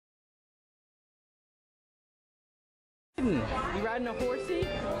You riding a horsey?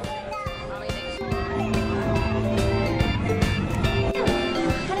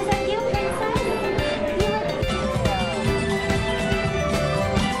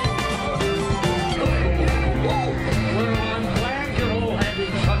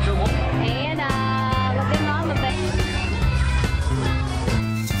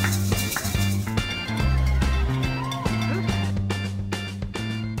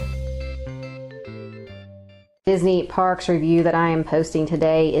 Disney Parks review that I am posting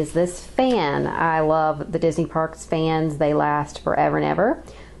today is this fan. I love the Disney Parks fans. They last forever and ever.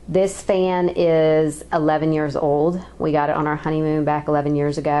 This fan is 11 years old. We got it on our honeymoon back 11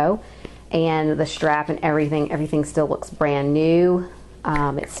 years ago. And the strap and everything still looks brand new.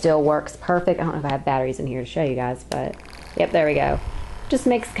 It still works perfect. I don't know if I have batteries in here to show you guys, but yep, there we go. Just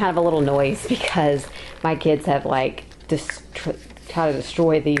makes kind of a little noise because my kids have like try to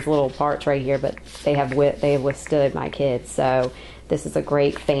destroy these little parts right here, but they have withstood my kids. So this is a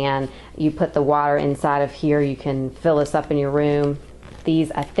great fan. You put the water inside of here. You can fill this up in your room. These,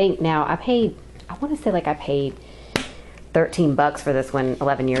 I think now, I want to say like I paid 13 bucks for this one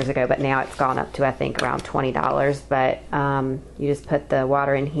 11 years ago, but now it's gone up to I think around $20. But you just put the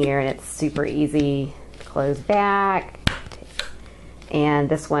water in here and it's super easy to close back. And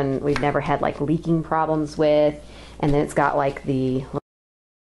this one we've never had like leaking problems with. And then it's got like the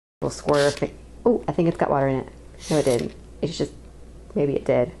little squirter thing. Oh, I think it's got water in it. No, it didn't. It's just, maybe it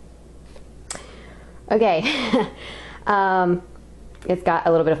did. Okay. It's got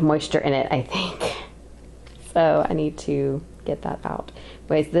a little bit of moisture in it, I think. So I need to get that out.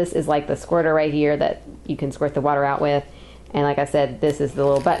 Anyways, this is like the squirter right here that you can squirt the water out with. And like I said, this is the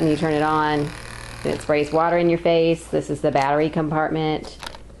little button. You turn it on and it sprays water in your face. This is the battery compartment.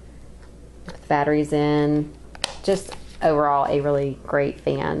 Batteries in. Just overall a really great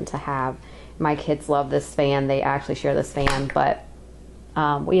fan to have. My kids love this fan. They actually share this fan, but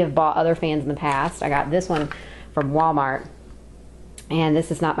we have bought other fans in the past. I got this one from Walmart, and this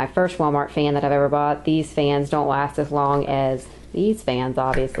is not my first Walmart fan that I've ever bought. These fans don't last as long as these fans,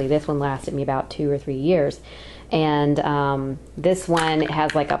 obviously. This one lasted me about 2 or 3 years. And this one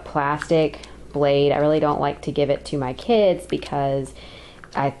has like a plastic blade. I really don't like to give it to my kids because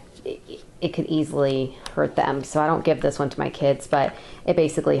it could easily hurt them. So I don't give this one to my kids, but it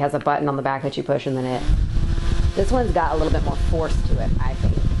basically has a button on the back that you push, and then this one's got a little bit more force to it, I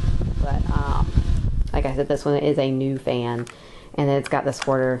think. But like I said, this one is a new fan, and then it's got the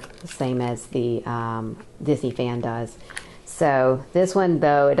squirter the same as the Disney fan does. So this one,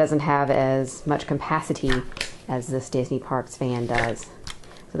 though, it doesn't have as much capacity as this Disney Parks fan does.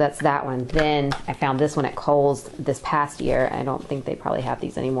 So that's that one. Then I found this one at Kohl's this past year. I don't think they probably have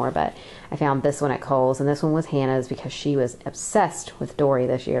these anymore, but I found this one at Kohl's, and this one was Hannah's because she was obsessed with Dory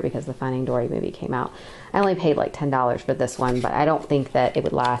this year because the Finding Dory movie came out. I only paid like $10 for this one, but I don't think that it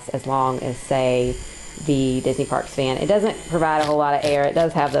would last as long as, say, the Disney Parks fan. It doesn't provide a whole lot of air. It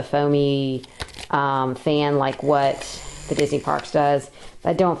does have the foamy fan like what the Disney Parks does, but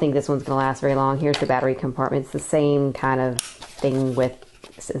I don't think this one's going to last very long. Here's the battery compartment. It's the same kind of thing with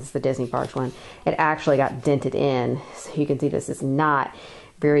since the Disney Parks one. It actually got dented in, so you can see this is not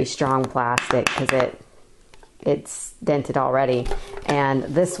very strong plastic because it's dented already. And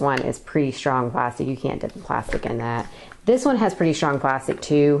this one is pretty strong plastic. You can't dent the plastic in that. This one has pretty strong plastic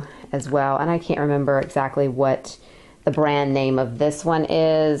too as well, and I can't remember exactly what the brand name of this one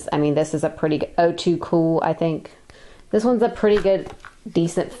is. I mean, this is a pretty good O2 Cool, I think. This one's a pretty good,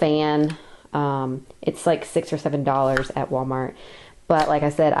 decent fan. It's like $6 or $7 at Walmart. But like I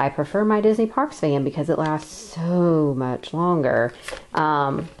said, I prefer my Disney Parks fan because it lasts so much longer.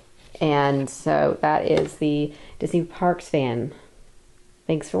 And so that is the Disney Parks fan.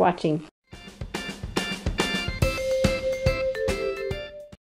 Thanks for watching.